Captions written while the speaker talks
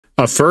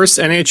A first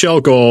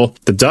NHL goal,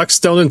 the Ducks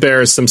don't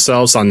embarrass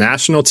themselves on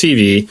national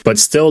TV, but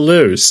still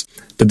lose.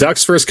 The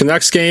Ducks vs.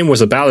 Canucks game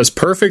was about as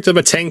perfect of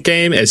a tank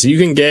game as you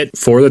can get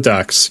for the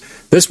Ducks.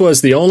 This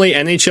was the only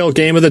NHL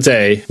game of the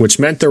day, which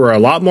meant there were a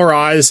lot more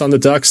eyes on the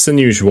Ducks than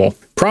usual.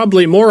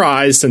 Probably more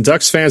eyes than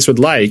Ducks fans would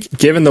like,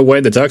 given the way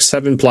the Ducks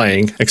have been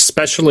playing,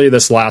 especially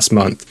this last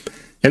month.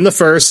 In the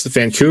first,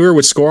 Vancouver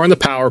would score on the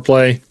power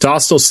play.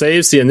 Dostal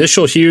saves the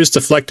initial Hughes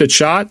deflected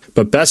shot,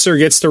 but Besser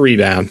gets the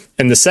rebound.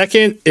 In the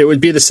second, it would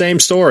be the same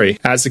story,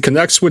 as the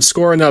Canucks would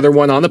score another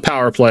one on the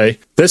power play.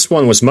 This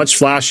one was much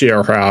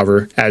flashier,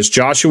 however, as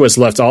Joshua was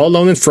left all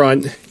alone in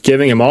front,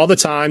 giving him all the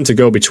time to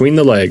go between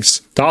the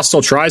legs.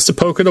 Dostal tries to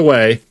poke it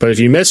away, but if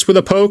you miss with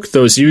a poke,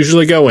 those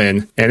usually go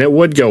in, and it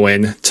would go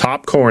in,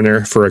 top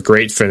corner for a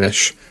great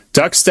finish.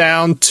 Ducks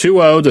down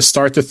 2-0 to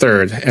start the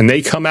third, and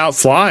they come out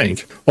flying.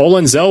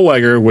 Olen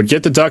Zellweger would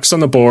get the Ducks on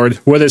the board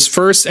with his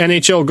first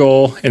NHL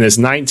goal in his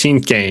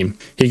 19th game.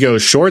 He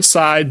goes short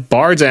side,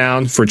 bar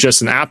down, for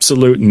just an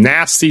absolute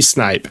nasty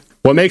snipe.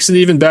 What makes it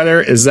even better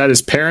is that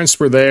his parents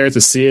were there to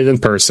see it in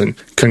person.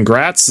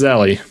 Congrats,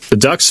 Zelly. The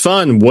Ducks'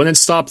 fun wouldn't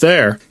stop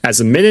there, as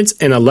a minute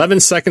and 11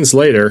 seconds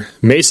later,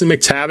 Mason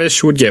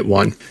McTavish would get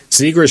one.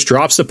 Zegras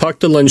drops the puck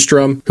to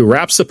Lindstrom, who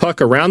wraps the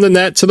puck around the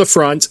net to the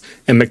front,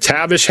 and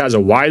McTavish has a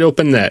wide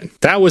open net.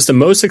 That was the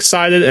most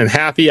excited and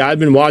happy I've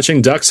been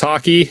watching Ducks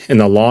hockey in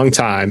a long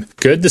time.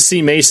 Good to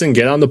see Mason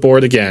get on the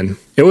board again.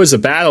 It was a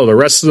battle the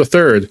rest of the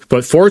third,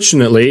 but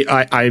fortunately,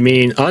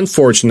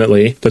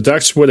 unfortunately, the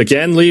Ducks would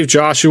again leave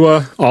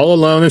Joshua all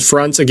alone in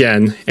front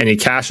again, and he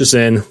cashes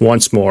in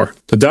once more.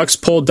 The Ducks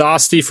pulled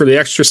Dosty for the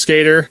extra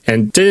skater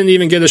and didn't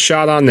even get a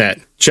shot on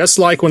net. Just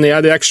like when they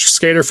had the extra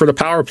skater for the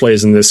power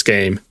plays in this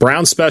game.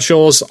 Brown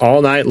specials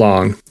all night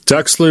long.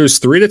 Ducks lose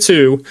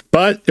 3-2,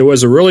 but it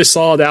was a really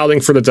solid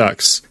outing for the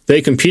Ducks.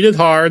 They competed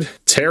hard,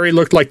 Terry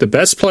looked like the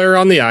best player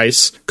on the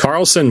ice,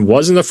 Carlson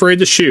wasn't afraid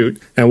to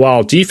shoot, and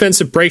while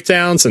defensive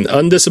breakdowns and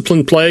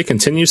undisciplined play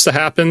continues to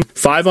happen,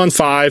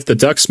 5-on-5, the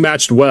Ducks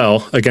matched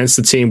well against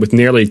a team with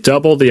nearly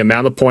double the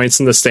amount of points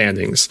in the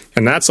standings.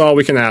 And that's all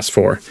we can ask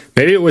for.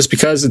 Maybe it was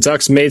because the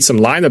Ducks made some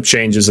lineup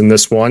changes in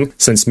this one,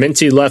 since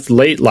Minty left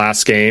late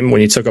last game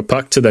when he took a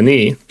puck to the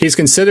knee. He's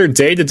considered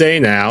day-to-day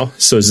now,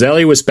 so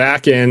Zelly was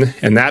back in,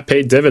 and that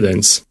paid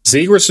dividends.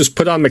 Zegras was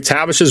put on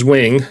McTavish's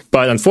wing,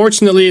 but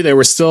unfortunately they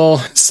were still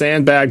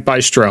sandbagged by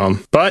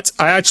Strome. But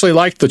I actually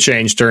liked the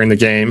change during the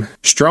game.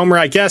 Stromer,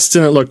 I guess,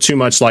 didn't look too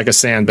much like a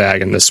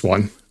sandbag in this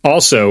one.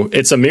 Also,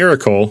 it's a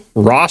miracle.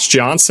 Ross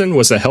Johnson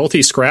was a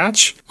healthy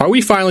scratch? Are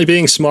we finally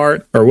being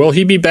smart, or will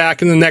he be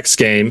back in the next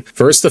game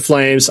versus the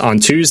Flames on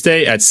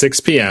Tuesday at 6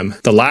 p.m.,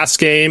 the last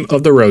game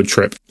of the road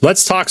trip?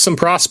 Let's talk some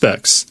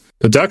prospects.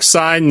 The Ducks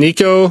signed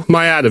Nico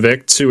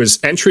Mijatovic to his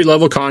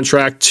entry-level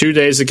contract 2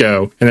 days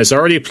ago and has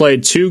already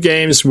played 2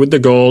 games with the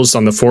goals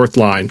on the fourth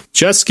line,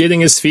 just getting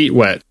his feet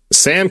wet.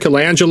 Sam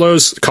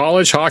Colangelo's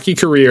college hockey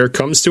career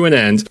comes to an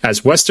end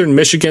as Western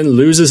Michigan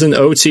loses in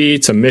OT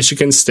to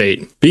Michigan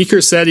State.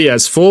 Beaker said he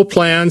has full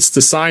plans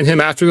to sign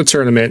him after the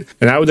tournament,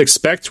 and I would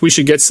expect we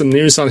should get some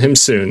news on him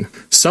soon.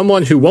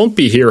 Someone who won't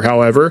be here,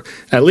 however,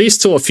 at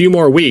least till a few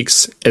more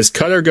weeks, is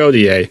Cutter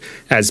Gauthier,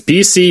 as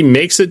BC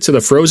makes it to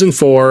the Frozen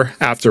Four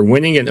after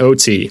winning in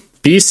OT.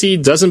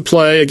 BC doesn't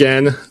play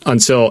again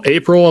until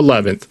April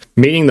 11th,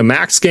 meaning the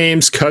max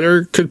games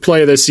Cutter could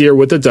play this year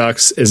with the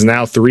Ducks is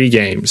now 3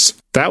 games.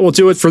 That will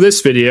do it for this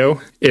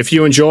video. If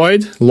you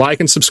enjoyed, like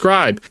and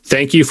subscribe.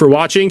 Thank you for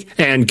watching,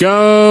 and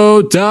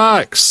go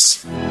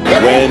Ducks!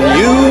 When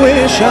you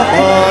wish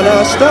upon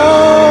a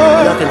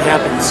star, nothing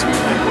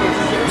happens.